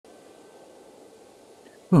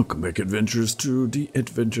Welcome back, adventurers, to the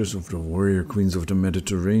adventures of the warrior queens of the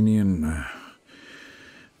Mediterranean.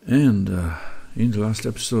 In the last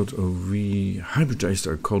episode, we hybridized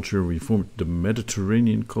our culture. We formed the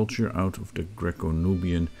Mediterranean culture out of the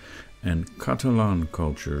Greco-Nubian and Catalan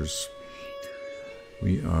cultures.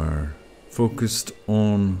 We are focused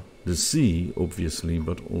on the sea, obviously,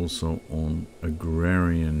 but also on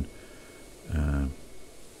agrarian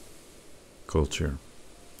culture.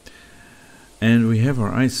 And we have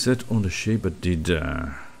our eyes set on the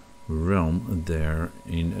Shebadida realm there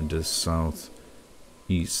in the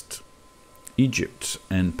southeast. Egypt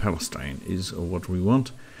and Palestine is what we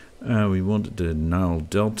want. We want the Nile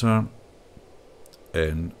Delta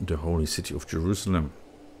and the holy city of Jerusalem.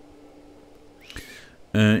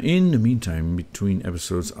 In the meantime, between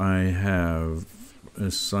episodes, I have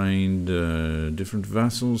assigned different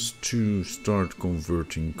vassals to start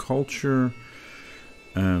converting culture.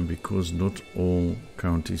 Because not all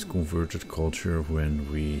counties converted culture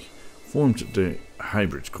when we formed the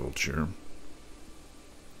hybrid culture.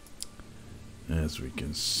 As we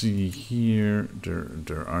can see here,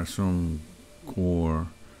 there are some core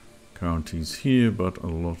counties here, but a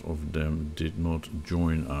lot of them did not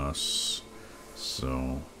join us.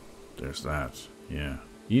 So there's that. Yeah,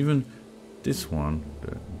 even this one,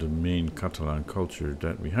 the main Catalan culture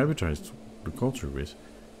that we hybridized the culture with,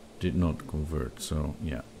 did not convert. So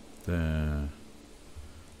yeah, there's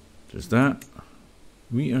that.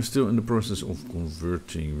 We are still in the process of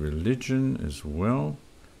converting religion as well.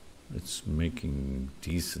 It's making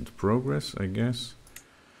decent progress, I guess.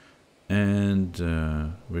 And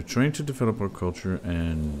we're trying to develop our culture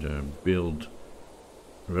and build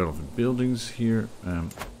relevant buildings here.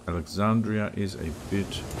 Alexandria is a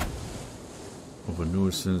bit of a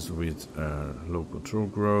nuisance with low control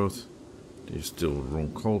growth. There's still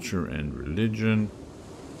wrong culture and religion,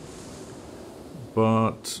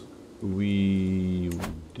 but we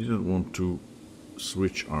didn't want to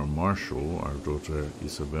switch our marshal, our daughter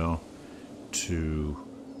Isabel, to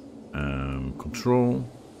control,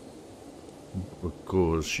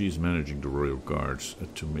 because she's managing the royal guards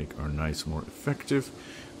to make our knights more effective.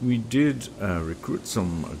 We did recruit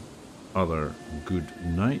some other good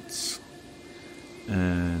knights,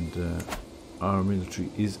 and our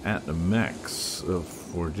military is at the max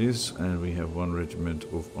for this, and we have one regiment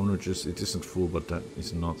of onagers. It isn't full, but that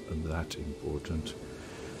is not that important.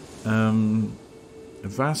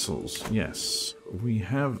 Vassals, yes. We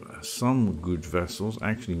have some good vassals.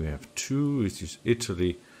 Actually, we have two, which is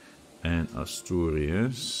Italy and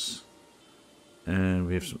Asturias. And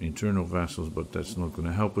we have some internal vassals, but that's not going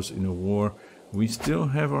to help us in a war. We still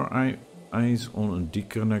have our eyes on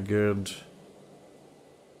Dikanagerd.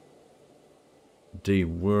 They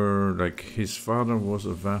were, like, his father was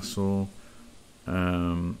a vassal,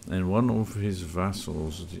 and one of his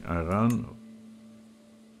vassals, the Aran,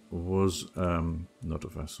 was not a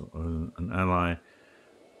vassal, an ally,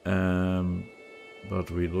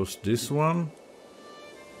 but we lost this one.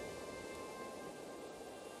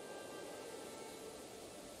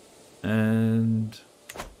 And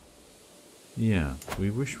yeah, we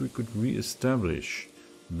wish we could re-establish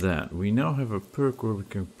that. We now have a perk where we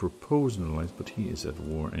can propose an alliance, but he is at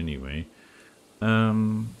war anyway.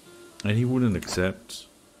 And he wouldn't accept.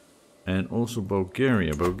 And also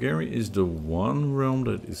Bulgaria. Bulgaria is the one realm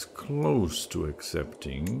that is close to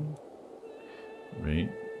accepting. Right?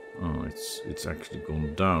 Oh, it's actually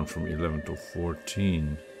gone down from 11 to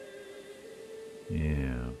 14.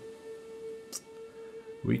 Yeah.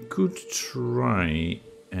 We could try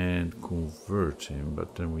and convert him,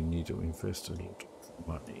 but then we need to invest a lot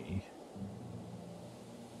money,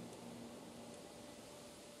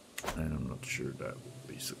 and I'm not sure that will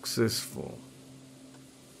be successful.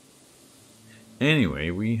 Anyway,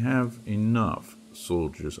 we have enough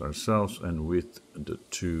soldiers ourselves, and with the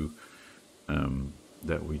two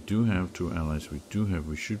that we do have, two allies we do have,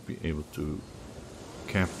 we should be able to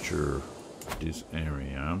capture this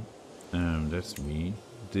area. That's me.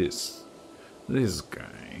 This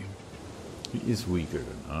guy. He is weaker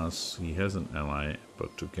than us. He has an ally,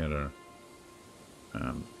 but together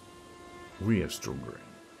we are stronger.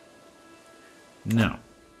 Now,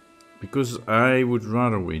 because I would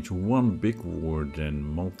rather wage one big war than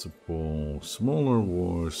multiple smaller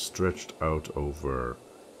wars stretched out over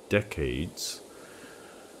decades,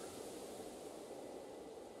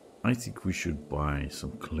 I think we should buy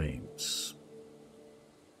some claims.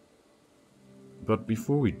 But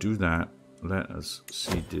before we do that, let us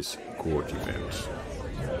see this court event.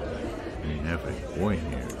 We have a boy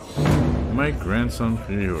here. My grandson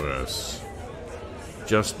Figuras.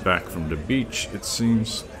 Just back from the beach, it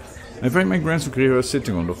seems. I find my grandson Gregor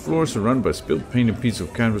sitting on the floor, surrounded by spilled paint and pieces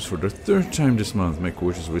of canvas for the third time this month. My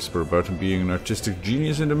quarters whisper about him being an artistic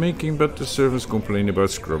genius in the making, but the servants complain about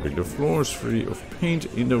scrubbing the floors free of paint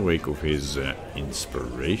in the wake of his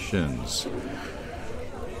inspirations.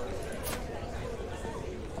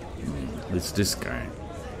 It's this guy.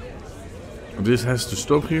 This has to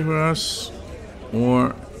stop here for us,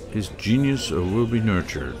 or his genius will be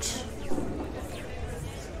nurtured.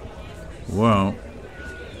 Well,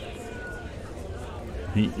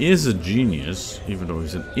 he is a genius, even though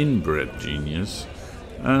he's an inbred genius.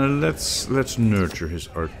 Let's nurture his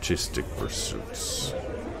artistic pursuits.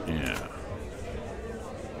 Yeah.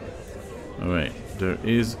 Alright, there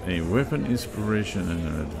is a weapon inspiration and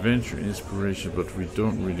an adventure inspiration, but we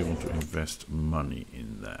don't really want to invest money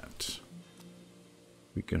in that.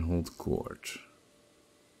 We can hold court.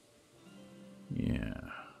 Yeah.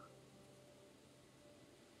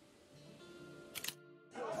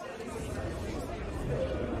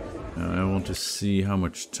 I want to see how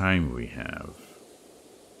much time we have.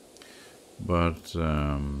 But,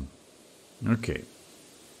 okay.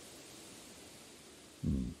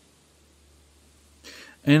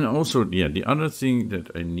 And also, yeah, the other thing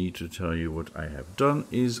that I need to tell you what I have done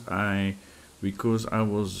is because I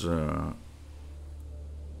was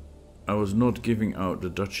not giving out the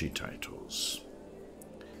duchy titles.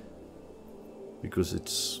 Because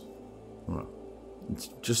it's, well, it's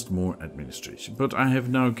just more administration. But I have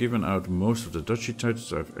now given out most of the duchy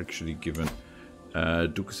titles. I've actually given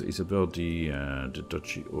Duchess Isabel the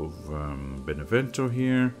Duchy of Benevento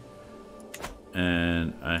here.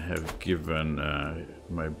 And I have given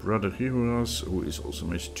my brother Hiruras, who is also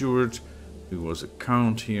my steward, who was a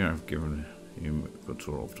count here. I've given him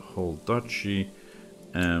control of the whole duchy.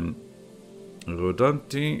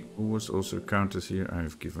 Rodanti, who was also a countess here, I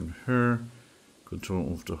have given her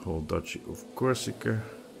control of the whole duchy of Corsica,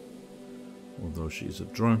 although she is a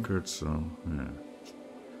drunkard, so yeah.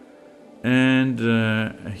 And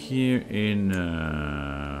here in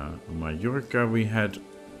Mallorca we had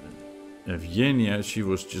Eugenia. She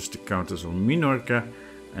was just the countess of Minorca,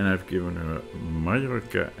 and I've given her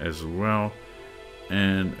Mallorca as well,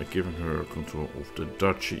 and I've given her control of the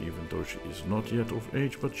duchy, even though she is not yet of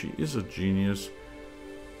age, but she is a genius.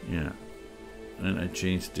 Yeah, and I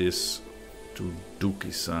changed this to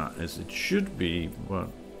Dukisa as it should be, but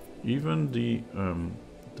even the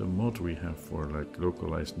mod we have for like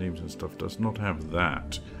localized names and stuff does not have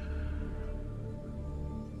that,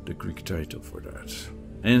 the Greek title for that.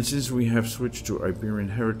 And since we have switched to Iberian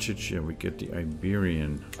heritage, yeah, we get the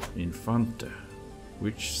Iberian Infante,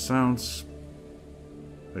 which sounds,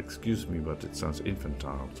 excuse me, but it sounds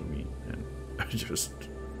infantile to me, and I just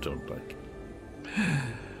don't like it.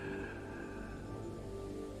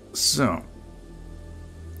 So,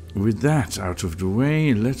 with that out of the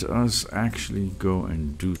way, let us actually go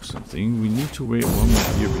and do something. We need to wait 1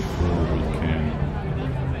 more year before we can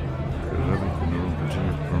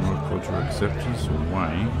promote cultural acceptance.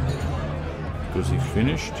 Why? Because he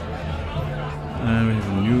finished. And we have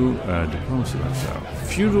a new diplomacy lifestyle.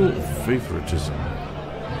 Feudal favoritism.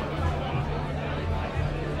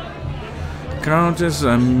 Countess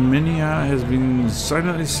Armenia has been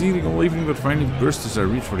silently seething all evening, but finally burst as I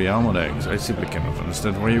reach for the almanacs. I simply cannot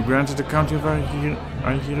understand why you granted the county of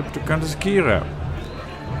Aegirip to Countess Kira.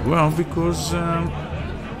 Well, because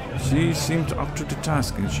she seemed up to the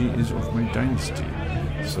task, and she is of my dynasty.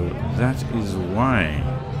 So that is why,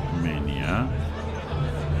 Mania.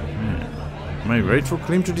 Yeah. My rightful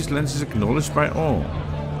claim to this land is acknowledged by all.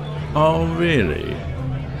 Oh, really?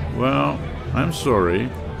 Well, I'm sorry.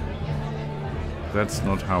 That's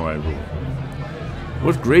not how I rule.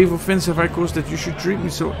 What grave offense have I caused that you should treat me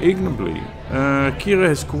so ignobly? Kira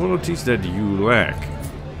has qualities that you lack.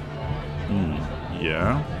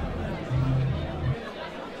 Yeah?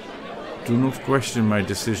 Do not question my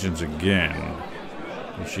decisions again.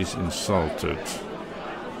 She's insulted.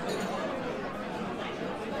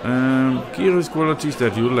 Kira has qualities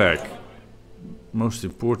that you lack. Most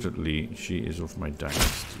importantly, she is of my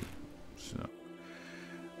dynasty. So.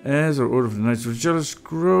 As our Order of the Knights of Jealous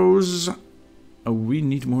grows, we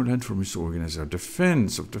need more land for us to organize our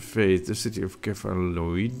defense of the faith. The city of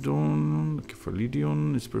Kephalidion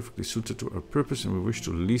is perfectly suited to our purpose, and we wish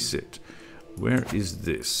to lease it. Where is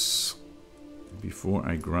this? Before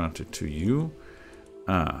I grant it to you.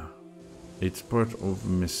 It's part of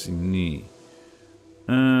Messini.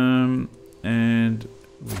 And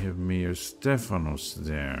we have Mayor Stephanos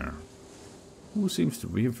there, who seems to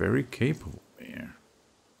be a very capable mayor.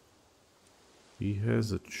 He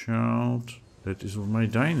has a child that is of my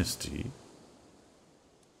dynasty.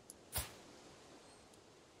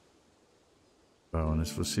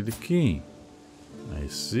 Baroness Vasiliki. I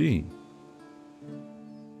see.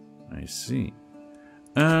 I see.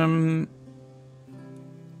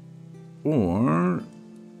 Or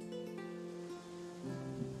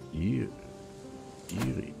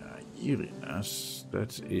Irinas,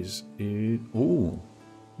 that is it. Oh,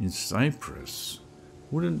 in Cyprus.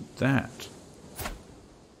 Wouldn't that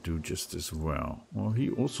do just as well? Well, he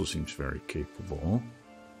also seems very capable.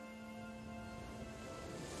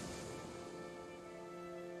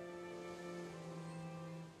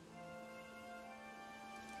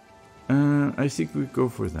 I think we go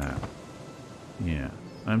for that. Yeah.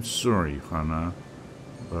 I'm sorry, Hannah,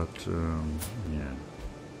 but yeah.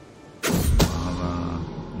 Mala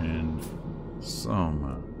and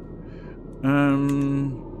Salma.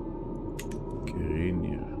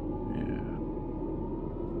 Kirinia,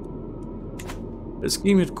 yeah. A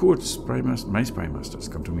scheme at court. My spy masters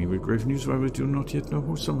come to me with grave news while we do not yet know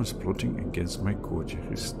who someone's plotting against my court.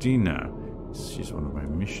 Christina. She's one of my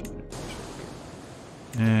missionaries.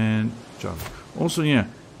 And Java. Also, yeah,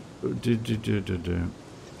 the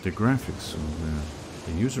graphics of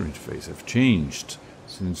the user interface have changed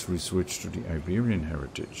since we switched to the Iberian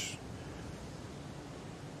heritage.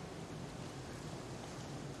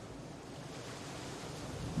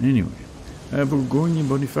 Anyway, Borgogna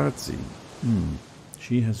Bonifazi.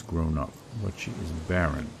 She has grown up, but she is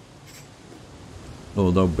barren.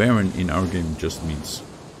 Although barren in our game just means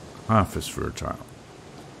half as fertile.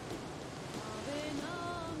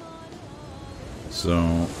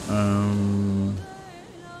 So,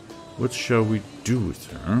 what shall we do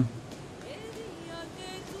with her?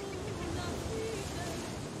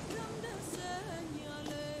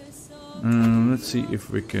 Let's see if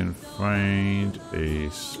we can find a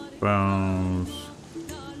spouse.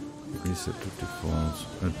 Reset to default.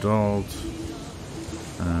 Adult.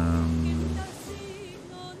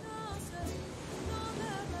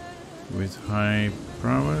 With high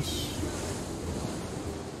prowess.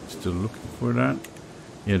 Still looking for that.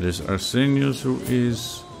 Yeah, there's Arsenius, who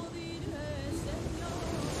is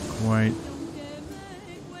quite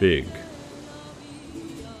big.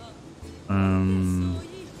 And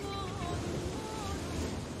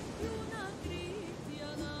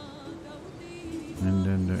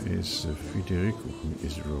then there is Federico, who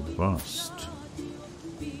is robust.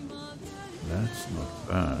 That's not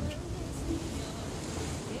bad.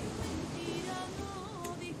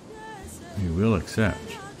 We will accept.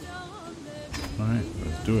 Alright,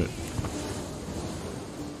 let's do it.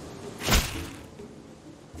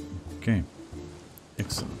 Okay.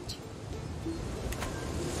 Excellent.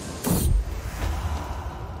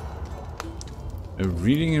 A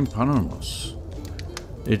reading in Panoramos.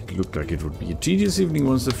 It looked like it would be a tedious evening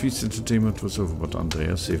once the feast entertainment was over, but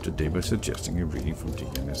Andrea saved the day by suggesting a reading from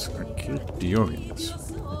Diogenes.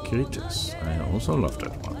 Acritus. I also love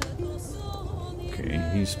that one. Okay,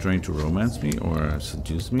 he's trying to romance me or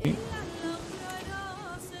seduce me.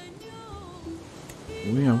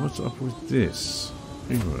 Oh yeah, what's up with this?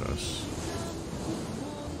 Rigorous.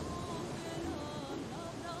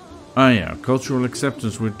 Ah yeah, cultural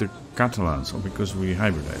acceptance with the Catalans, or because we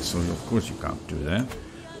hybridize, so of course you can't do that.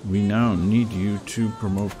 We now need you to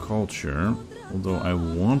promote culture, although I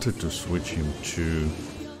wanted to switch him to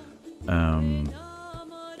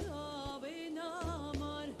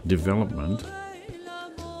development,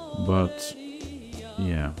 but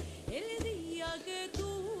yeah.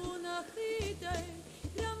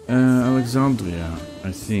 Alexandria,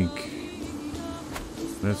 I think.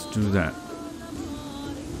 Let's do that.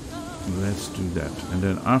 Let's do that. And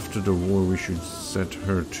then after the war we should set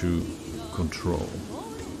her to control.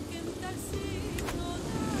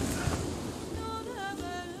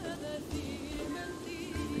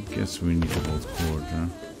 I guess we need to hold court, huh?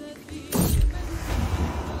 Okay.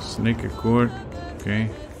 Snake a court. Okay.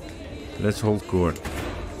 Let's hold court.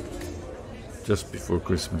 Just before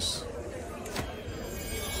Christmas.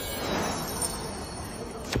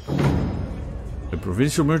 The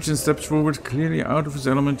provincial merchant steps forward, clearly out of his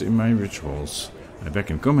element in my rituals. I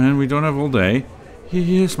beckon, come hen, we don't have all day.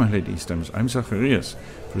 Yes, my lady, stammers. I'm Zacharias,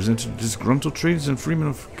 presented to disgruntled traders and freemen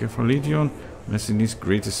of Kefalidion, Messini's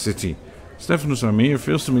greatest city. Stephanos, our mayor,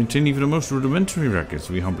 fails to maintain even the most rudimentary records.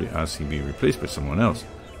 We humbly ask he be replaced by someone else.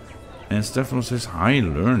 And Stephanos has high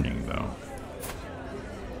learning, though.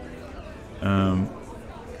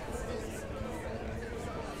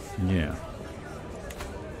 Yeah.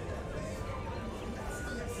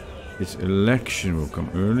 Its election will come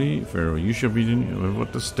early. Pharaoh, you shall be the new.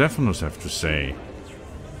 What does Stephanos have to say?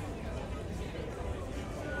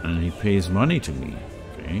 And he pays money to me.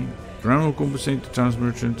 Okay. Brown will compensate the town's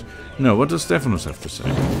merchant. No, what does Stephanos have to say?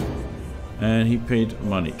 And he paid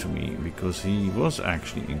money to me because he was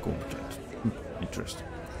actually incompetent. Interesting.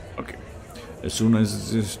 Okay. As soon as it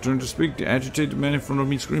is his turn to speak, the agitated man in front of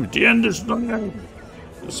me screamed, "The end is nigh!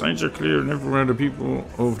 The signs are clear, and everywhere the people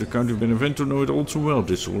of the county of Benevento know it all too well.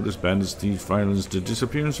 Disorders, bandits, thieves, violence, the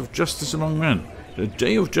disappearance of justice among men. The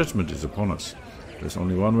day of judgment is upon us. There's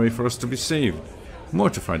only one way for us to be saved.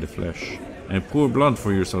 Mortify the flesh, and pour blood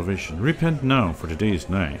for your salvation. Repent now, for the day is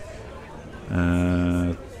nigh.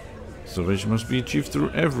 Salvation must be achieved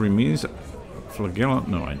through every means. Flagella?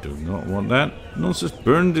 No, I do not want that. Nonsense.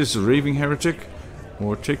 Burn this raving heretic,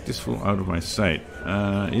 or take this fool out of my sight.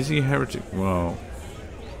 Is he a heretic? Well,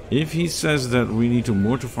 if he says that we need to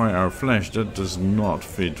mortify our flesh, that does not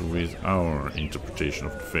fit with our interpretation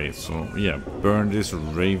of the faith. So, yeah, burn this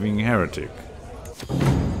raving heretic.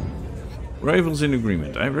 Rivals in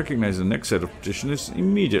agreement. I recognize the next set of petitioners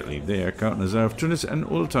immediately. They are Count Nazar of Tunis and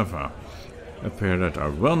Ultafa, a pair that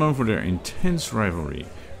are well known for their intense rivalry.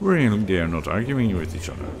 Worryingly, they are not arguing with each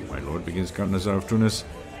other. My lord, begins Count Nazar of Tunis,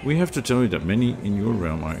 we have to tell you that many in your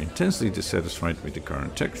realm are intensely dissatisfied with the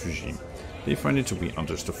current tax regime. They find it to be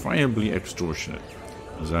unjustifiably extortionate.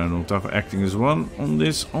 Nazar and Ultafa acting as one on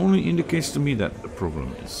this only indicates to me that the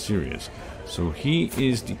problem is serious. So he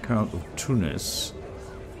is the Count of Tunis.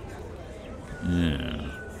 Yeah.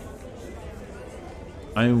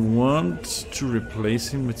 I want to replace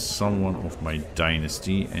him with someone of my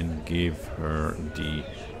dynasty and give her the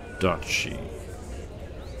duchy.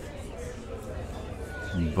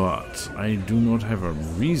 But I do not have a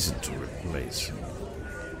reason to replace him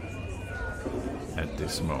at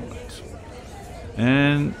this moment.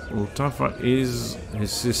 And Ultafa is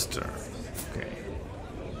his sister. Okay.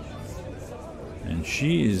 And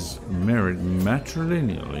she is married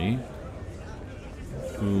matrilineally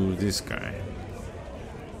to this guy.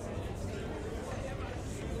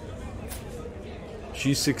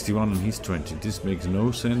 She's 61 and he's 20. This makes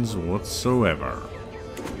no sense whatsoever.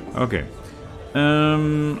 Okay.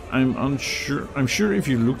 I'm unsure. I'm sure if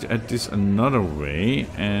you looked at this another way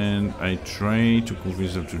and I try to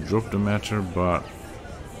convince them to drop the matter, but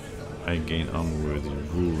I gain unworthy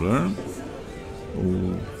ruler.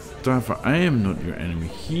 Ultafa, I am not your enemy.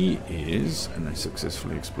 He is, and I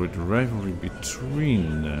successfully exploit the rivalry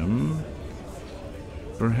between them.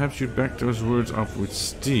 Perhaps you'd back those words up with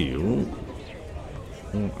steel.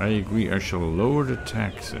 I agree, I shall lower the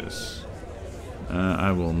taxes.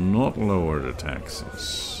 I will not lower the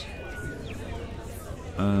taxes.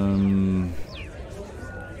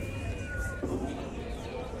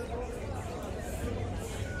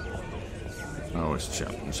 Prowess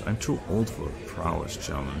challenge. I'm too old for a prowess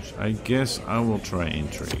challenge. I guess I will try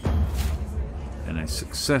intrigue. And I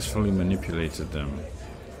successfully manipulated them.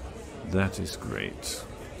 That is great.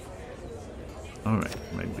 Alright,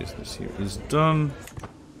 my business here is done.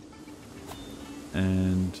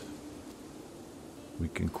 And we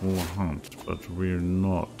can call a hunt, but we're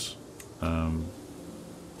not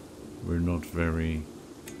very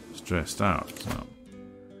stressed out. So.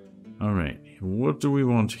 Alright, what do we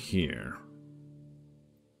want here?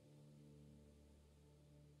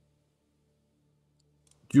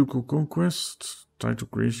 Ducal conquest. Title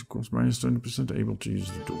creation costs minus 20%. Able to use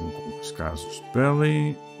the ducal conquest casus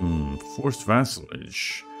belli. Forced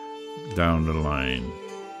vassalage. Down the line.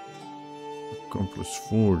 Accomplice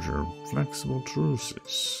forger. Flexible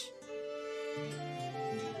truces.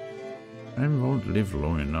 I won't live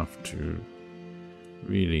long enough to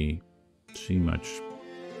really see much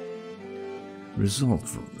result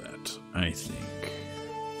from that, I think.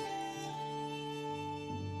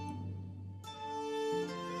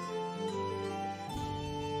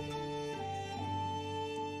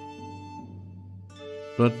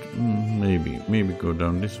 But maybe go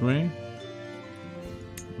down this way.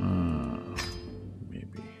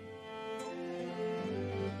 Maybe.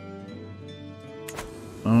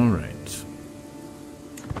 All right.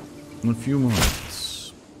 A few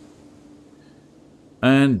moments.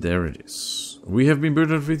 And there it is. We have been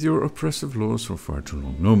burdened with your oppressive laws for far too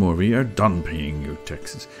long. No more. We are done paying your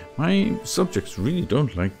taxes. My subjects really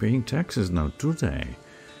don't like paying taxes now, do they?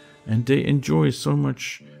 And they enjoy so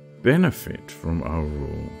much benefit from our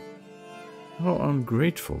rule. How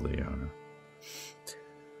ungrateful they are.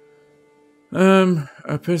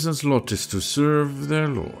 A peasant's lot is to serve their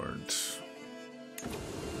lord.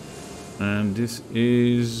 And this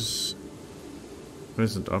is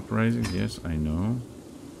peasant uprising, yes, I know.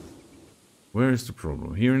 Where is the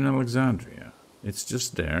problem? Here in Alexandria. It's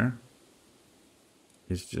just there.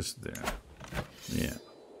 It's just there. Yeah.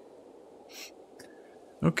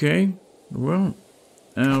 Okay, well,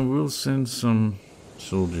 we'll send some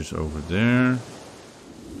soldiers over there.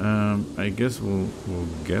 I guess we'll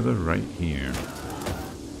gather right here,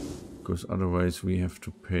 because otherwise we have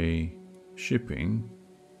to pay shipping,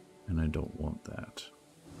 and I don't want that.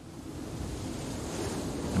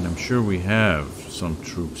 And I'm sure we have some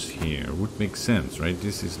troops here. Would make sense, right?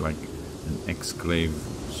 This is like an exclave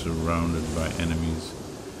surrounded by enemies.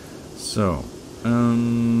 So,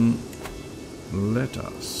 let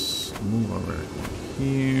us move over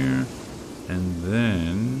here, and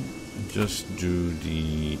then just do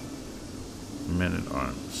the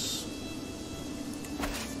men-at-arms.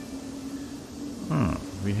 Ah,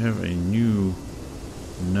 we have a new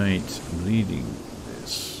knight leading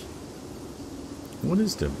this. What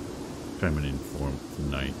is the feminine form of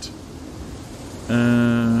knight?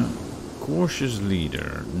 Cautious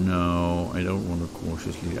leader. No, I don't want a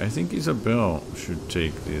cautious leader. I think Isabel should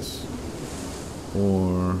take this.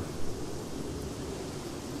 Or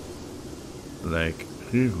like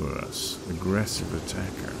rigorous, aggressive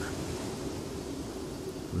attacker.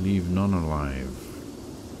 Leave none alive.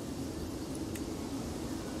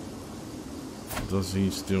 Does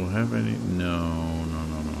he still have any? No.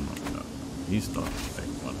 He's not that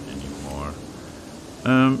one anymore.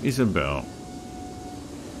 Isabel.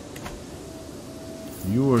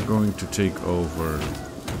 You are going to take over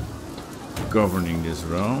governing this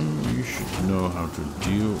realm. You should know how to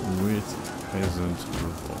deal with peasant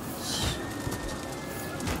revolts.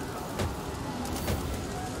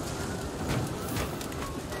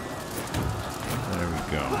 There we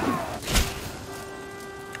go.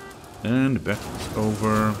 And the battle is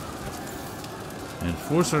over.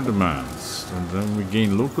 Enforce our demands. And then we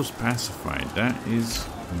gain locals pacified. That is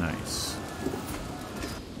nice.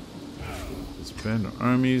 Expand our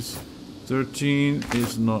armies. 13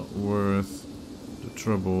 is not worth the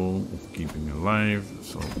trouble of keeping alive,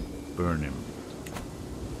 so burn him.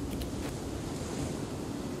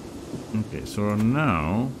 Okay, so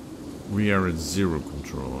now we are at 0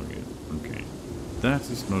 control again. Okay, that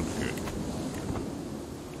is not good.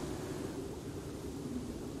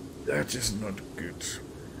 That is not good.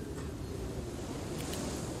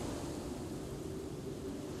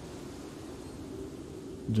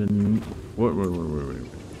 Then wait.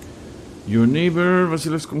 Your neighbor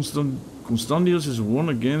Vasilis Constantius is won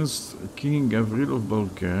against King Gavril of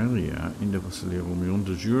Bulgaria in the Vasile-Romion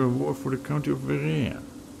de Jure war for the county of Verea.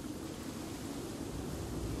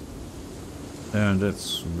 And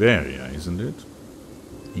that's Veria, isn't it?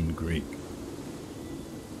 In Greek.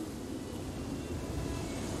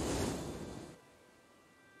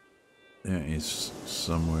 There is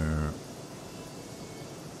somewhere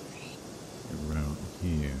around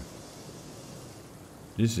here.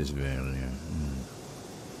 This is Veria.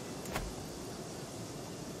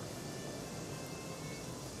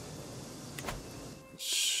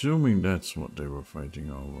 Assuming that's what they were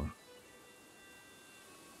fighting over.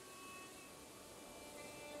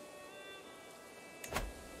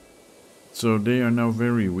 So they are now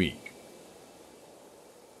very weak.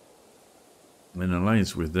 An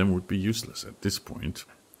alliance with them would be useless at this point.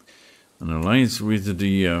 An alliance with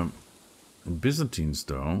the Byzantines,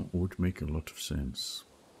 though, would make a lot of sense.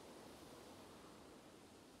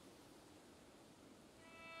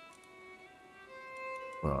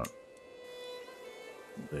 But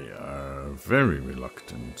they are very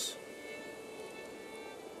reluctant.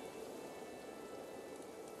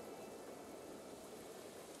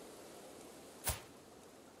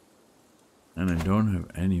 And I don't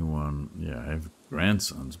have anyone. Yeah, I have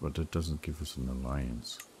grandsons, but that doesn't give us an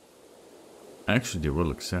alliance. Actually, they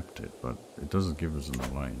will accept it, but it doesn't give us an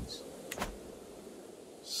alliance.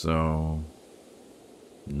 So,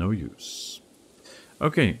 no use.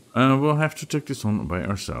 Okay, we'll have to take this on by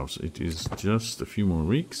ourselves. It is just a few more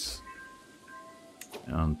weeks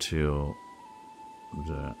until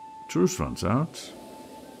the truce runs out.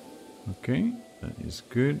 Okay, that is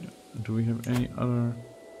good. Do we have any other?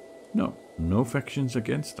 No, no factions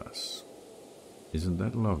against us. Isn't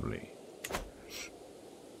that lovely?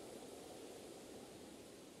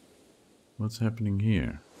 What's happening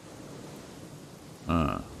here?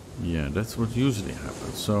 Ah, yeah, that's what usually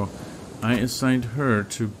happens. So I assigned her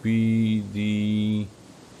to be the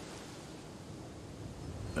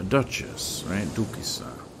Duchess, right?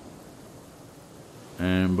 Dukisa.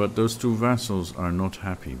 But those two vassals are not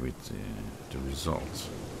happy with the result.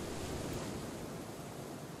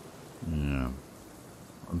 Yeah.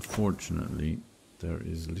 Unfortunately, there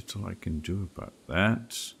is little I can do about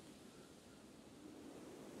that.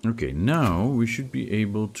 Okay, now we should be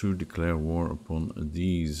able to declare war upon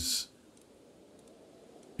these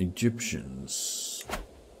Egyptians.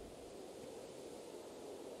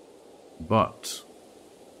 But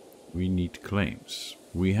we need claims.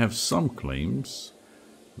 We have some claims,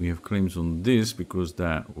 We have claims on this because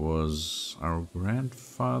that was our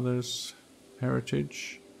grandfather's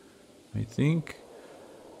heritage, I think.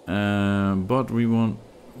 But we want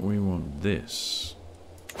this.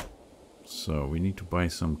 So we need to buy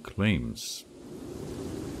some claims.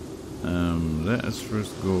 Let us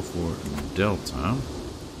first go for Delta.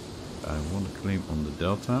 I want a claim on the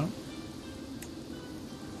Delta.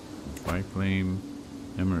 Buy claim.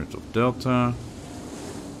 Emirate of Delta.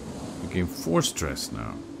 We gain 4 stress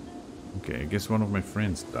now. Okay, I guess one of my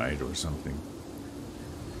friends died or something.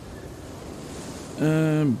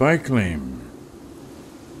 Buy claim.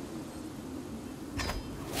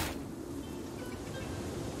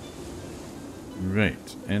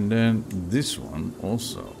 Right, and then this one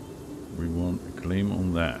also. We want a claim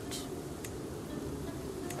on that.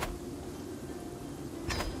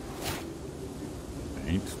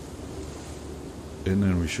 Right. And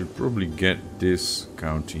then we should probably get this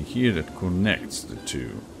county here that connects the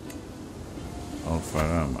two.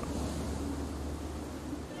 Alfarama.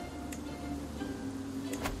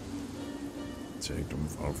 Sanctum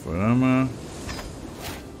of Alfarama.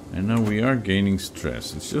 And now we are gaining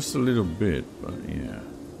stress. It's just a little bit, but yeah.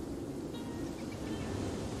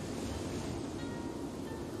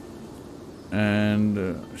 And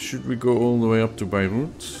should we go all the way up to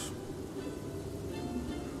Beirut?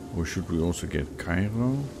 Or should we also get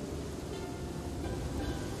Cairo?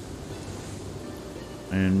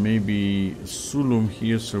 And maybe Sulum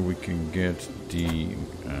here so we can get the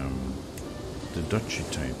duchy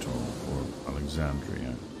title for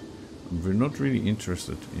Alexandria. We're not really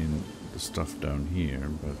interested in the stuff down here,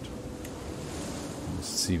 but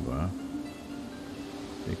Siva,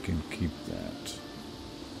 they can keep that.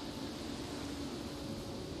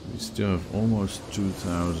 We still have almost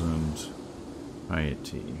 2,000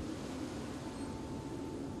 piety.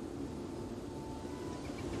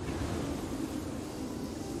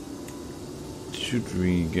 Should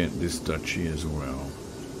we get this duchy as well?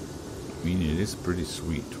 I mean, it is pretty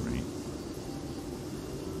sweet, right?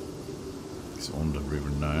 It's on the River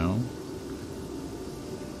Nile.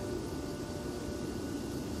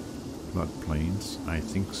 Floodplains, I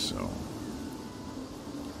think so.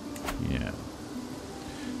 Yeah.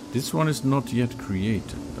 This one is not yet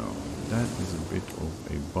created, though. That is a bit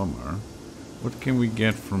of a bummer. What can we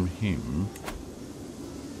get from him?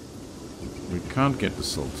 We can't get the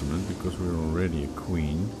Sultanate because we're already a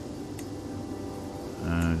queen.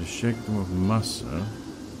 The Sheikhdom of Massa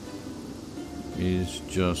is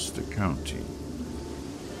just a county.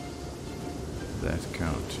 That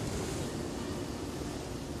county.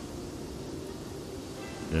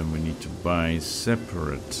 Then we need to buy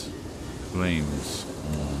separate claims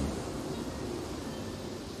on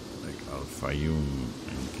like Al Fayoum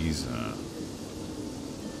and Giza.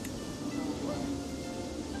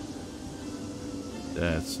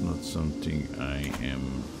 That's not something I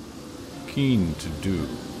am keen to do.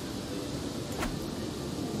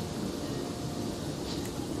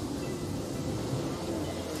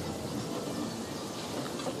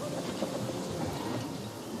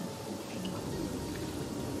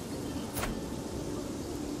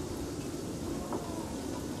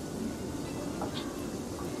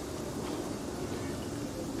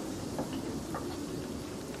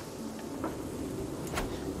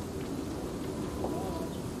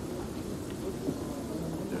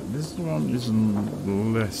 This one is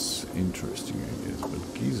less interesting, I guess, but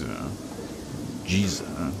Giza,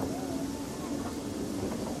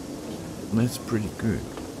 that's pretty good.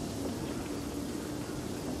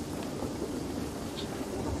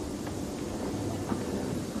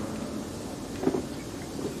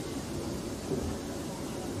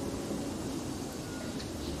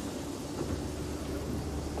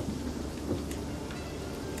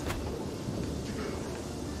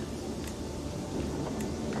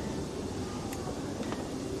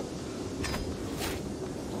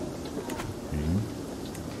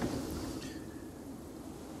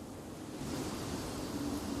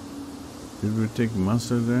 Did we take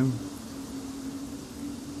Massa then?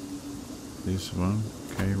 This one,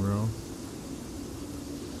 Cairo.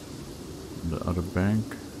 The other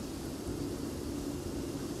bank.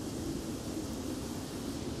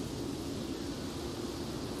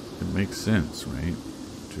 It makes sense, right?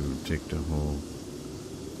 To take the whole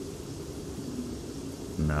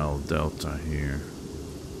Nile Delta here.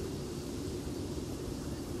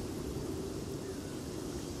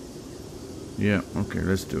 Yeah, okay,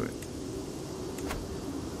 let's do it.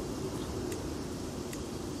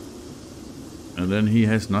 And then he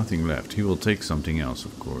has nothing left. He will take something else,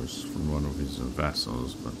 of course, from one of his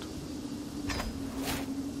vassals, but...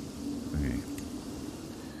 Okay.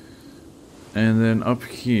 And then up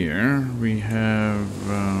here we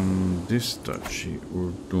have this duchy,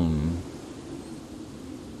 Urdun.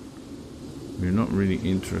 We're not really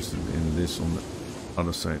interested in this on the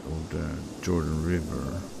other side of the Jordan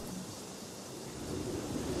River.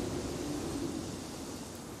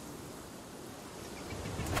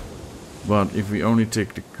 But if we only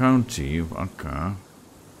take the county of Akka,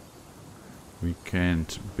 we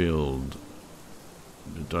can't build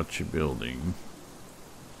the duchy building.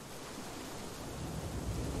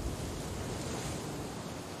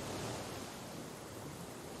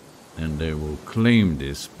 And they will claim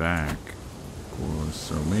this back, of course,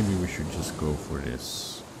 so maybe we should just go for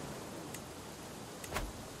this.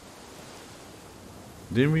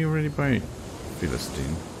 Didn't we already buy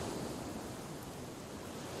Philistine?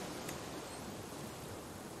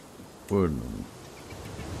 Urdun.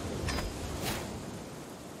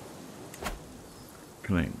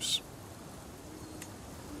 Claims.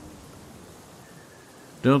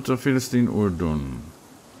 Delta, Philistine, Urdun.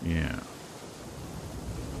 Yeah.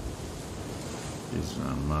 Is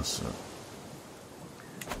Massa.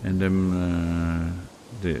 And then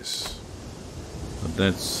this. But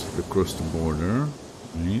that's across the border,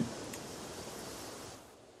 right?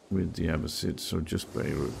 With the Abbasids, so just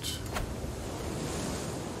Beirut.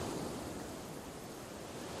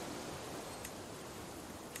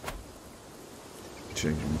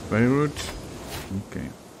 Checking Beirut. Okay.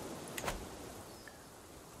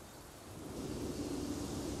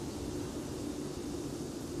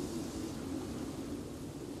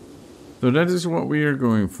 So that is what we are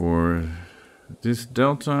going for. This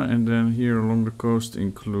delta and then here along the coast,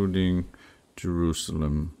 including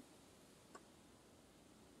Jerusalem.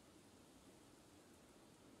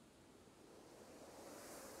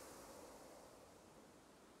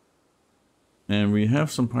 And we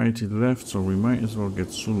have some piety left, so we might as well get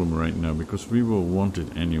Sulam right now, because we will want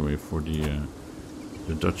it anyway for the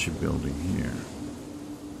duchy building here.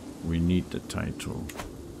 We need the title.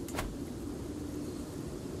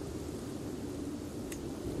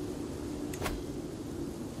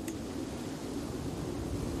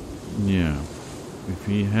 Yeah, if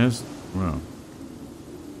he has, well,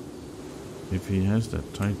 if he has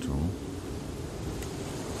that title.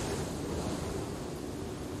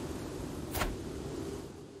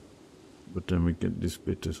 But then we get this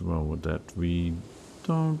bit as well with that we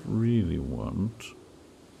don't really want.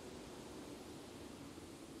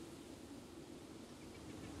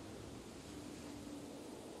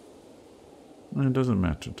 It doesn't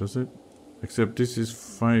matter, does it? Except this is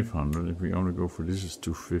 500. If we only go for this, is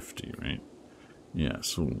 250, right? Yeah,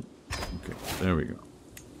 so okay, there we go.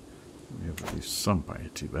 We have at least some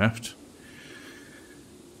piety left.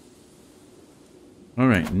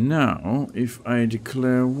 Alright, now if I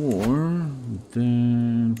declare war,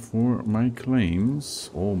 then for my claims,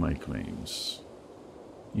 all my claims.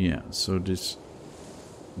 Yeah, so this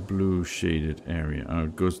blue shaded area. Oh,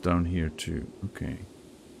 it goes down here too. Okay.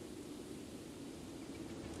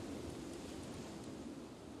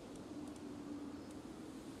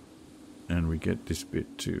 And we get this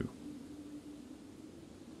bit too.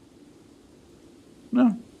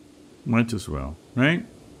 No, might as well, right?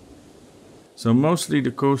 So mostly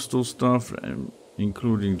the coastal stuff,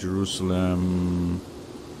 including Jerusalem,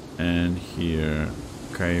 and here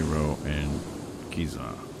Cairo and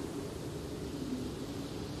Giza.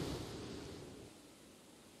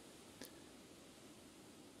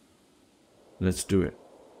 Let's do it.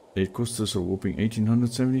 It cost us a whopping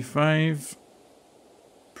 1875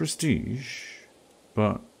 prestige,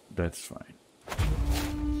 but that's fine.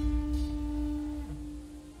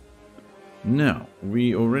 Now,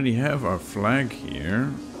 we already have our flag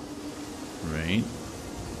here, right?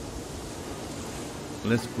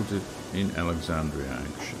 Let's put it in Alexandria,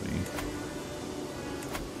 actually.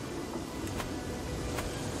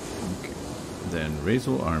 Okay. Then raise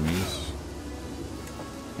all armies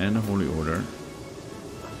and a holy order.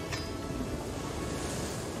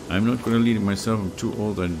 I'm not going to lead it myself. I'm too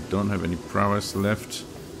old and don't have any prowess left.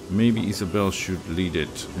 Maybe Isabel should lead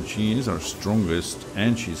it. And she is our strongest,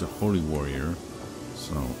 and she's a holy warrior.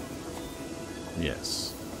 So,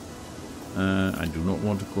 yes. I do not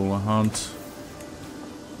want to call a hunt.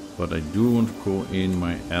 But I do want to call in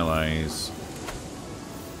my allies.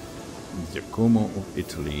 Giacomo of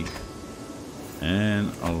Italy.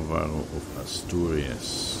 And Alvaro of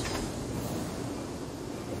Asturias.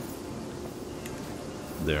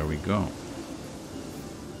 There we go.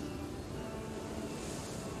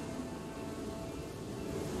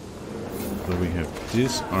 So we have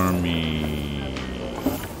this army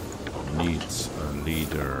needs a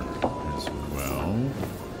leader as well.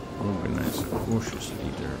 Organize a cautious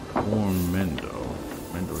leader or Mendo.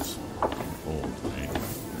 Mentor's old, eh?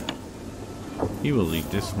 He will lead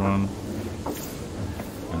this one.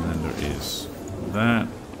 And then there is that.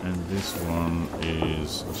 And this one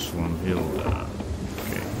is Swanhilda.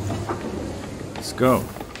 Okay. Let's go.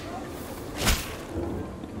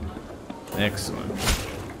 Excellent.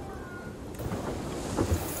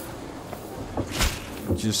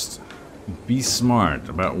 Just be smart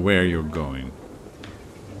about where you're going.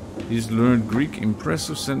 He's learned Greek.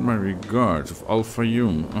 Impressive. Send my regards of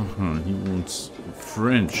Al-Fayoum. He wants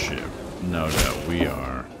friendship. Now that we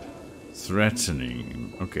are threatening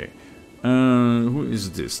him. Okay. Who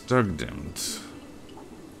is this? Tugdempt.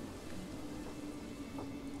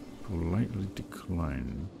 Politely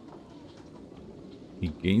decline. He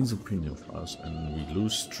gains opinion of us and we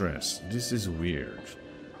lose stress. This is weird.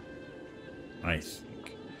 I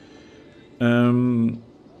think. I'm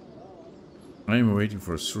waiting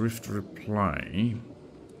for a swift reply.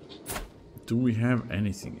 Do we have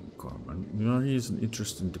anything in common? Well, he has an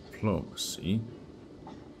interest in diplomacy.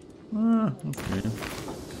 Ah, okay.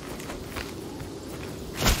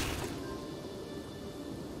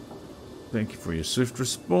 Thank you for your swift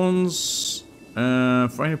response.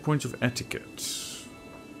 Find a point of etiquette.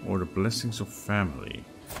 Or the blessings of family.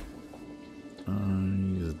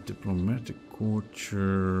 He's a diplomatic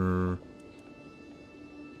courtier.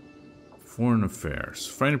 Foreign affairs.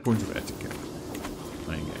 Find a point of etiquette,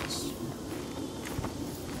 I guess.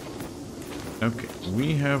 Okay,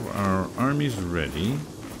 we have our armies ready.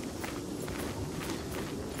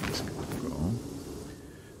 Let's go.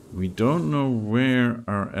 We don't know where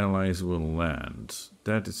our allies will land.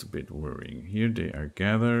 That is a bit worrying. Here they are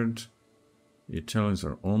gathered. The Italians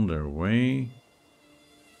are on their way.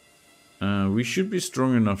 We should be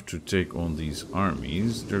strong enough to take on these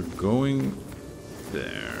armies. They're going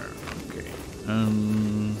there. Okay.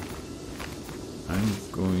 I'm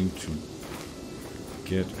going to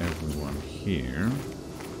get everyone here.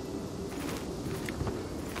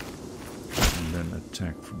 And then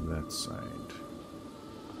attack from that side.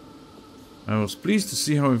 I was pleased to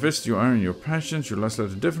see how invested you are in your passions. Your last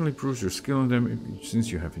letter definitely proves your skill in them. Since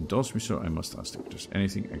you have indulged me so, I must ask if there's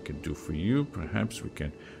anything I can do for you. Perhaps we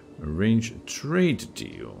can arrange a trade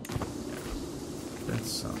deal. Yeah, that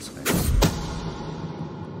sounds excellent.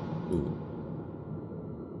 Ooh.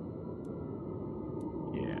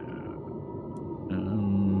 Yeah.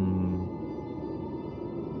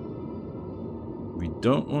 We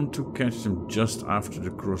don't want to catch them just after the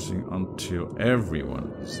crossing until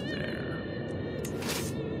everyone is there.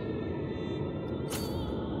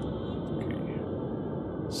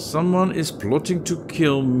 Someone is plotting to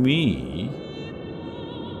kill me.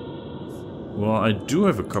 Well, I do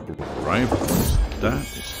have a couple of rivals. That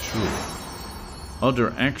is true. Oh,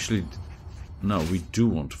 they're actually... No, we do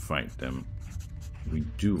want to fight them. We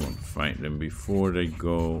do want to fight them before they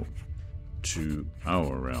go to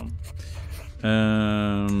our realm.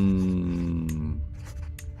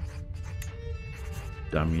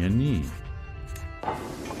 Damiani.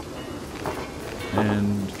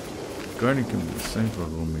 And... Guardian can be assigned for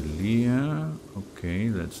Romelia. Okay,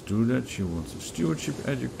 let's do that. She wants a stewardship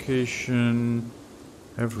education.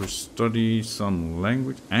 Have her study some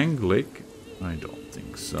language. Anglic? I don't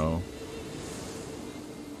think so.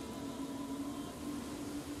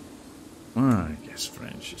 I guess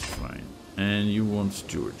French is fine. And you want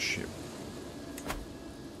stewardship.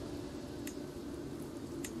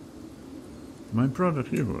 My brother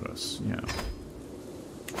here with us, yeah.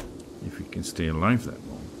 If we can stay alive that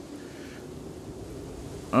long.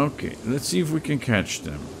 Okay, let's see if we can catch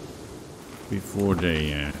them before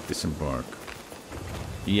they disembark.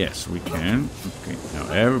 Yes, we can. Okay, now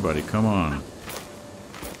everybody, come on.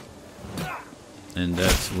 And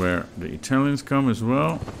that's where the Italians come as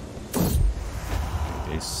well.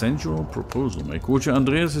 A sensual proposal. My courtier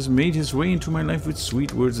Andreas has made his way into my life with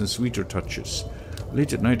sweet words and sweeter touches.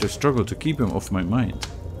 Late at night I struggle to keep him off my mind.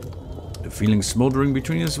 The feeling smoldering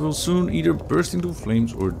between us will soon either burst into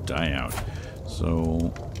flames or die out.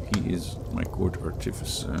 So, he is my court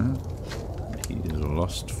artificer. He is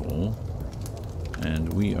lustful.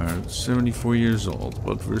 And we are 74 years old,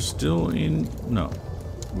 but we're still in... No,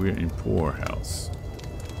 we're in poor health.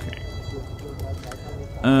 Okay.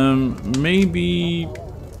 Maybe...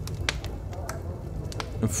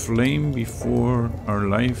 a flame before our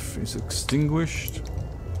life is extinguished.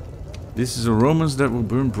 This is a romance that will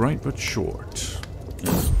burn bright but short.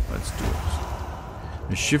 Yes, let's do it.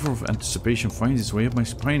 A shiver of anticipation finds its way up my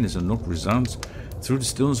spine as a knock resounds through the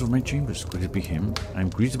stillness of my chambers. Could it be him? I'm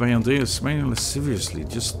greeted by Andreas, smiling lasciviously,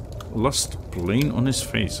 just lust plain on his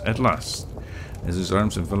face, at last. As his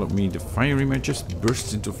arms envelop me, the fiery my chest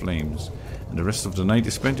bursts into flames, and the rest of the night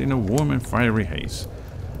is spent in a warm and fiery haze.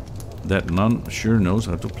 That nun sure knows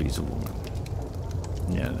how to please a woman.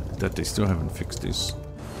 Yeah, that they still haven't fixed this.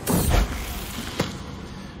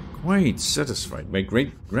 Quite satisfied. My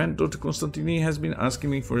great-granddaughter Constantini has been asking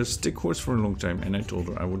me for a stick horse for a long time, and I told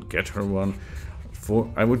her I would get one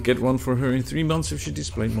for her in 3 months if she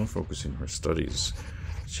displayed more focus in her studies.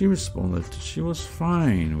 She responded that she was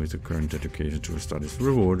fine with the current dedication to her studies,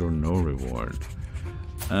 reward or no reward.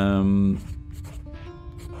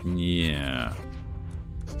 Yeah.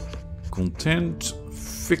 Content,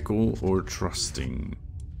 fickle, or trusting?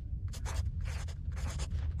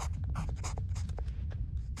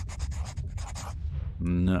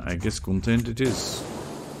 No, I guess content it is.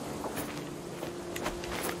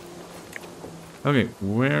 Okay,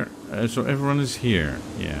 where? So everyone is here.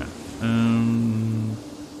 Yeah.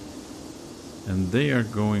 And they are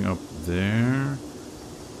going up there.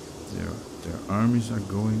 Their armies are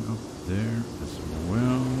going up there as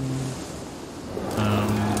well.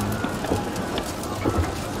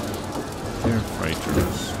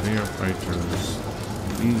 They're fighters.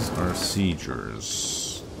 These are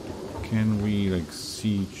siegers. Can we like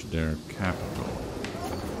siege their capital?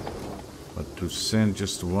 But to send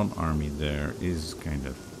just one army there is kind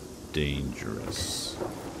of dangerous.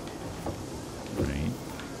 Right?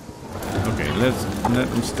 Okay, let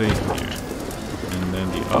them stay here. And then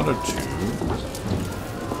the other two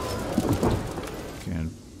can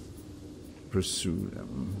pursue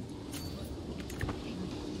them.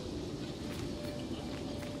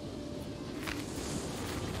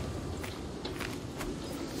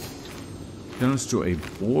 Turns to a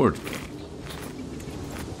board game.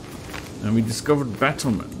 And we discovered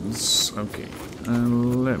battlements. Okay,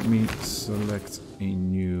 let me select a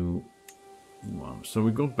new one. So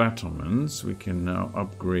we got battlements. We can now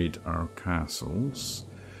upgrade our castles.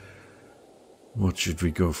 What should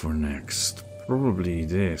we go for next? Probably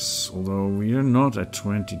this, although we are not at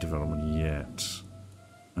 20 development yet.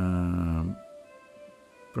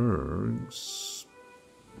 Bergs.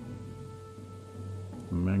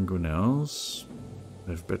 Mangonels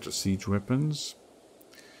have better siege weapons.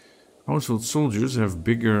 Household soldiers have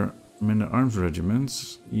bigger men-at-arms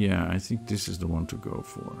regiments. Yeah, I think this is the one to go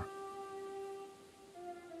for.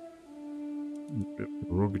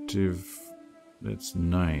 Prerogative, that's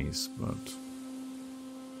nice, but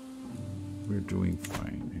we're doing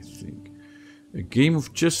fine, I think. A game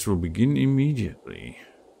of chess will begin immediately.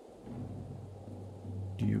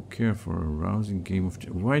 Do you care for a rousing game of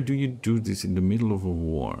chess? Why do you do this in the middle of a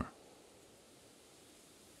war?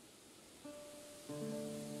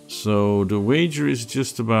 So the wager is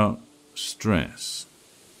just about stress.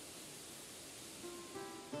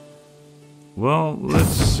 Well, let's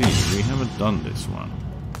see. We haven't done this one.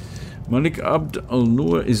 Malik Abd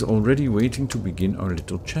al-Nur is already waiting to begin our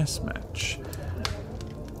little chess match.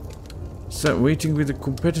 Sat waiting with a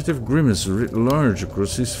competitive grimace writ large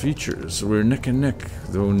across his features. We're neck and neck,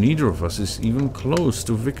 though neither of us is even close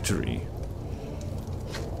to victory.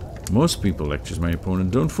 Most people, lectures my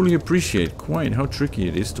opponent, don't fully appreciate quite how tricky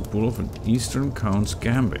it is to pull off an Eastern Count's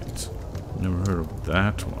Gambit. Never heard of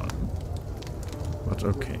that one. But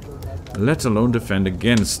okay. Let alone defend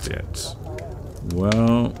against it.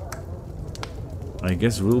 Well, I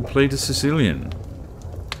guess we'll play the Sicilian.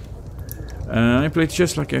 I play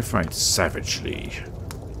chess like I fight, savagely.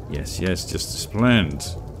 Yes, just as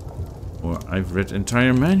planned. Or I've read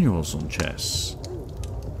entire manuals on chess.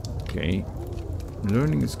 Okay.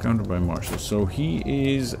 Learning is countered by martial. So he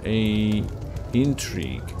is a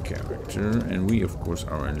intrigue character, and we of course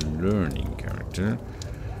are a learning character.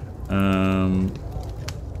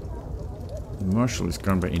 Martial is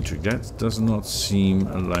countered by intrigue. That does not seem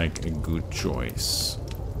like a good choice.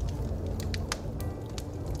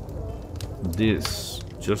 This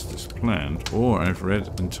just as planned, or I've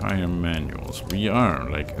read entire manuals. We are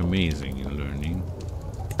like amazing in learning.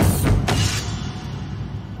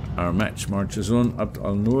 Our match marches on. Abd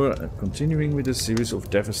al-Nur continuing with a series of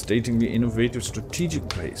devastatingly innovative strategic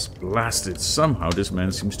plays. Blasted! Somehow this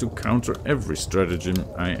man seems to counter every stratagem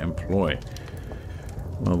I employ.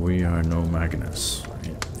 Well, we are no Magnus.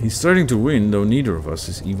 He's starting to win, though neither of us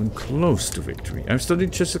is even close to victory. I've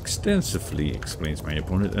studied chess extensively, explains my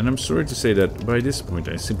opponent, and I'm sorry to say that by this point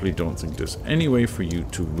I simply don't think there's any way for you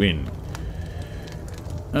to win.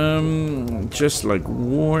 Just like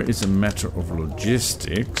war is a matter of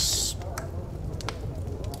logistics.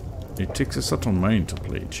 It takes a subtle mind to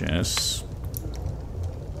play chess.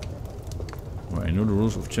 Well, I know the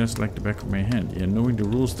rules of chess like the back of my hand. Yeah, knowing the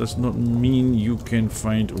rules does not mean you can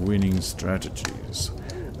find winning strategies.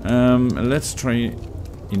 Let's try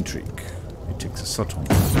intrigue. It takes a subtle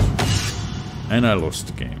mind. And I lost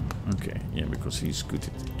the game. Okay, yeah, because he's good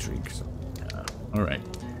at intrigue. So, yeah. Alright.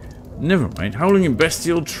 Never mind. Howling in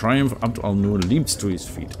bestial triumph, Abd al-Nur leaps to his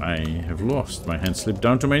feet. I have lost. My hand slipped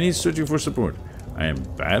down to my knees, searching for support. I am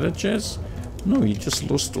bad at chess? No, you just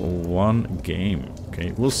lost one game.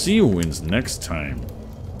 Okay, we'll see who wins next time.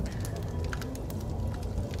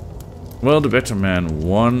 Well, the better man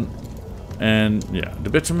won. And yeah, the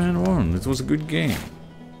better man won. It was a good game.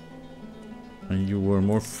 And you were a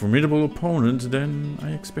more formidable opponent than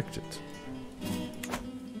I expected.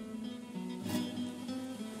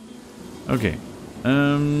 Okay.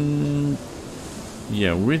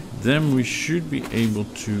 Yeah, with them we should be able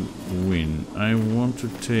to win. I want to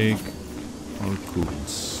take our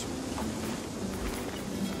goods.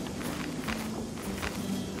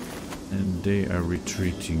 And they are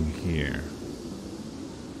retreating here.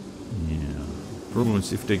 Yeah. Problem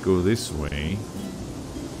is if they go this way.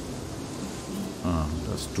 Ah,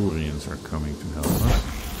 the Asturians are coming to help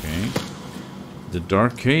us. Okay. The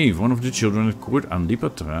Dark Cave. One of the children at court,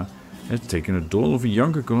 Antipater, had taken a doll of a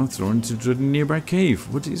younger girl and thrown it into the nearby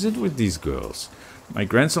cave. What is it with these girls? My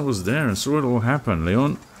grandson was there and saw it all happen.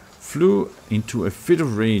 Leon flew into a fit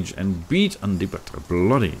of rage and beat Antipater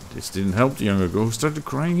bloody. This didn't help the younger girl, who started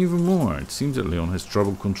crying even more. It seems that Leon has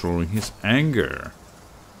trouble controlling his anger.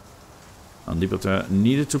 Antipater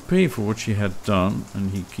needed to pay for what she had done,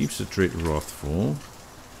 and he keeps the trade wrathful.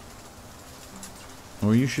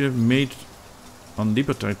 Or you should have made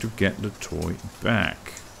Antipater to get the toy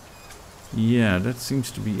back. Yeah, that seems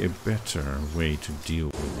to be a better way to deal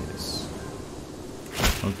with this.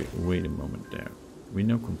 Okay, wait a moment there. We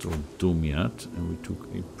now control Domiat, and we took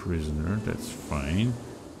a prisoner. That's fine.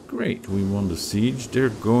 Great, we won the siege. They're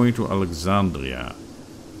going to Alexandria.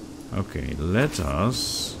 Okay, let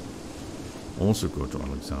us also go to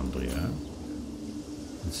Alexandria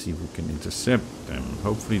and see if we can intercept them.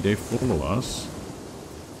 Hopefully they follow us,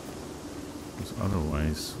 because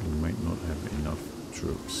otherwise we might not have enough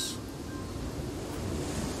troops.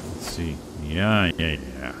 Let's see. Yeah.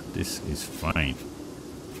 This is fine.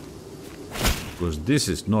 Because this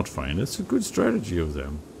is not fine. That's a good strategy of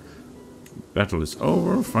them. Battle is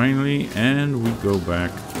over, finally, and we go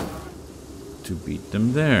back to beat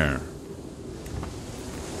them there.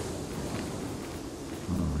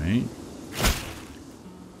 Alright.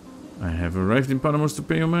 I have arrived in Panamos to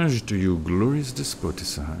pay homage to you, glorious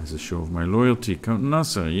despotissa, as a show of my loyalty. Count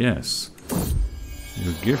Nasser, yes.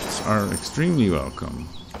 Your gifts are extremely welcome.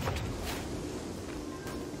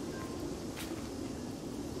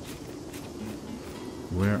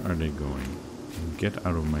 Where are they going? Get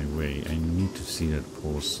out of my way. I need to see that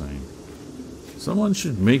pause sign. Someone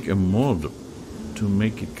should make a mod to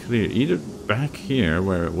make it clear. Either back here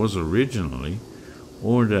where it was originally,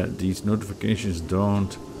 or that these notifications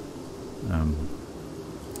don't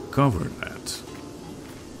cover that.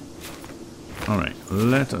 Alright,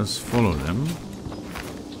 let us follow them.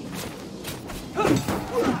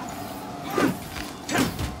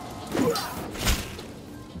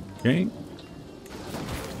 Okay.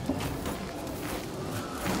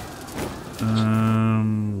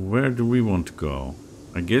 Where do we want to go?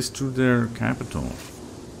 I guess to their capital.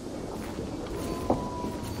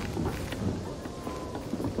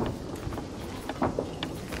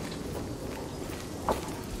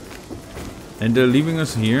 And they're leaving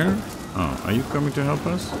us here? Oh, are you coming to help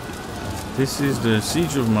us? This is the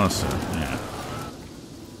Siege of Massa. Yeah.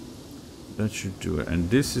 That should do it. And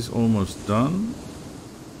this is almost done.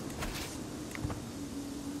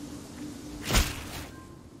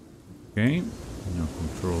 Okay. Now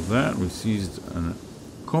control that. We seized a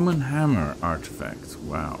common hammer artifact.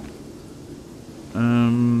 Wow.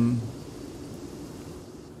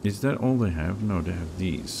 Is that all they have? No, they have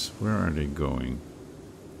these. Where are they going?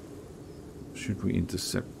 Should we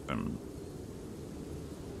intercept them?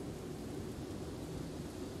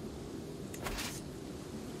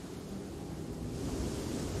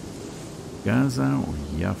 Gaza or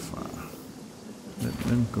Jaffa? Let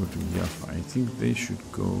them go to Jaffa. I think they should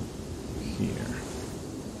go here.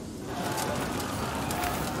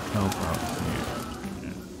 Help out here.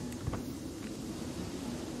 Yeah.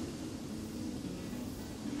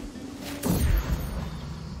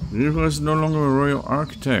 Riva is no longer a royal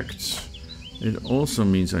architect. It also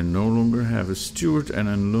means I no longer have a steward and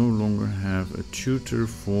I no longer have a tutor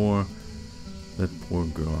for that poor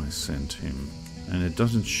girl I sent him. And it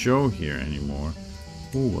doesn't show here anymore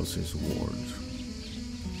who was his ward.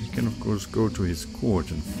 You can of course go to his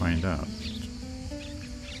court and find out.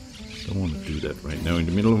 Don't want to do that right now in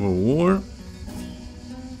the middle of a war.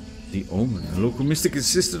 The Omen. A local mystic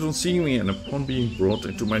insisted on seeing me, and upon being brought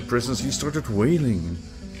into my presence he started wailing.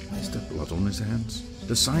 Is there blood on his hands?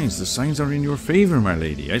 The signs are in your favor, my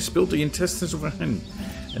lady. I spilled the intestines of a hen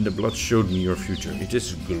and the blood showed me your future. It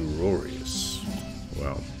is glorious.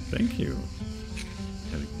 Well, thank you.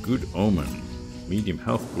 And a good omen. Medium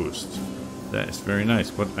health boost. That is very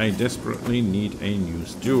nice, but I desperately need a new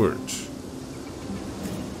steward.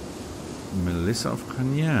 Melissa of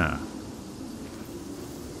Chania.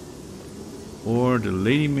 Or the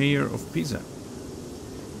Lady Mayor of Pisa.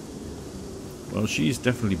 Well, she is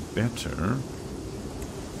definitely better.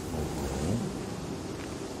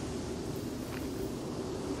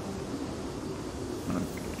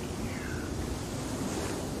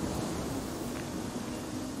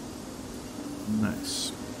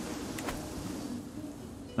 Nice.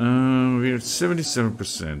 We're at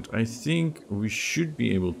 77%. I think we should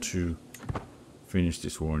be able to finish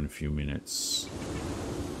this war in a few minutes.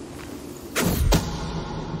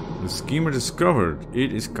 The schemer discovered.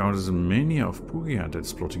 It is Countess Mania of Puglia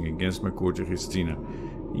that's plotting against my courtier Christina.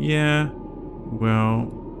 Yeah,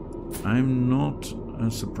 well, I'm not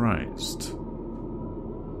surprised.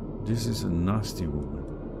 This is a nasty woman.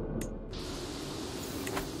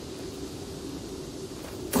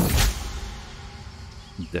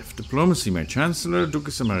 Deft diplomacy. My Chancellor,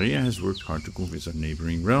 Duchess Maria, has worked hard to convince our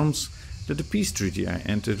neighboring realms that the peace treaty I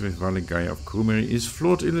entered with Valigaya of Krumeri is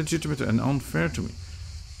flawed, illegitimate, and unfair to me.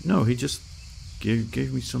 No, he just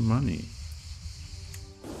gave me some money.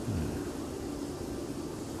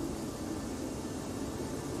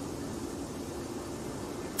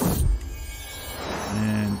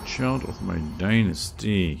 And child of my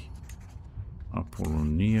dynasty.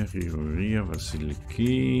 Apollonia, Grigoria,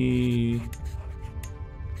 Vasiliki,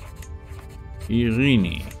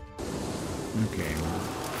 Irini. Okay,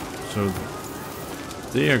 so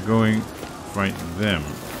they are going to fight them.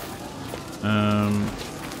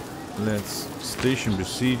 Let's station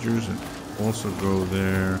besiegers and also go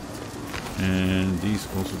there, and these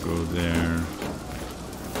also go there.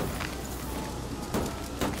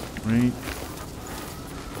 Right.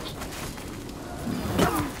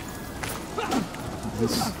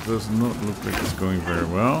 This does not look like it's going very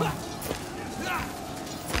well.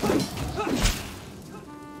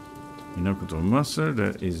 Inocultor Musser,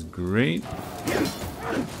 that is great.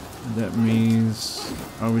 That means,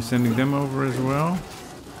 are we sending them over as well?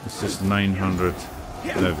 It's just 900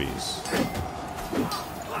 levies.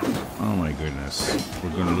 Oh my goodness, we're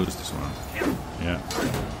gonna lose this one. Yeah.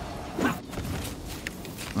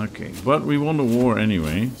 Okay, but we won the war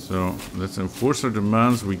anyway, so let's enforce our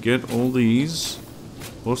demands. We get all these.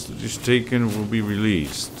 Hostages taken will be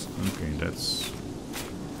released. Okay,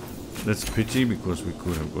 that's pity because we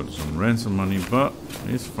could have got some ransom money, but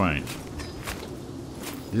it's fine.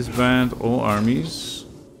 Disband all armies.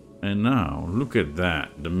 And now, look at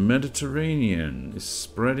that. The Mediterranean is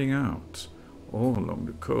spreading out all along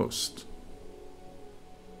the coast.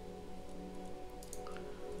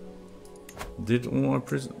 Did all our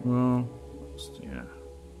prison... Well, yeah.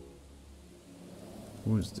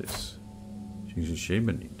 Who is this? She's a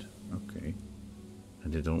Shebanite. Okay.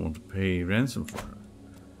 And they don't want to pay ransom for her.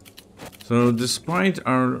 So, despite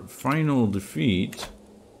our final defeat,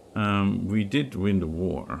 we did win the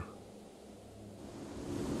war.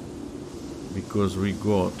 Because we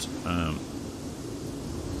got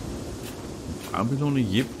Babylon,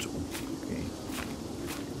 Egypt. Okay.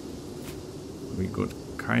 We got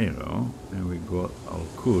Cairo and we got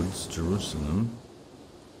Al-Quds, Jerusalem.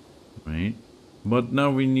 Right? But now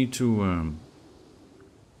we need to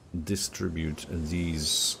distribute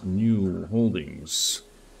these new holdings.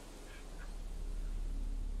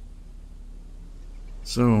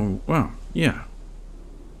 So, well, yeah.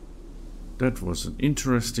 That was an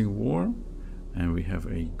interesting war. And we have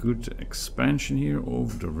a good expansion here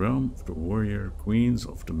over the realm of the warrior queens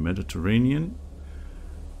of the Mediterranean.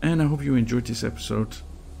 And I hope you enjoyed this episode.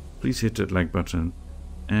 Please hit that like button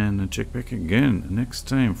and check back again next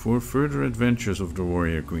time for further adventures of the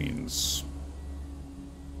warrior queens.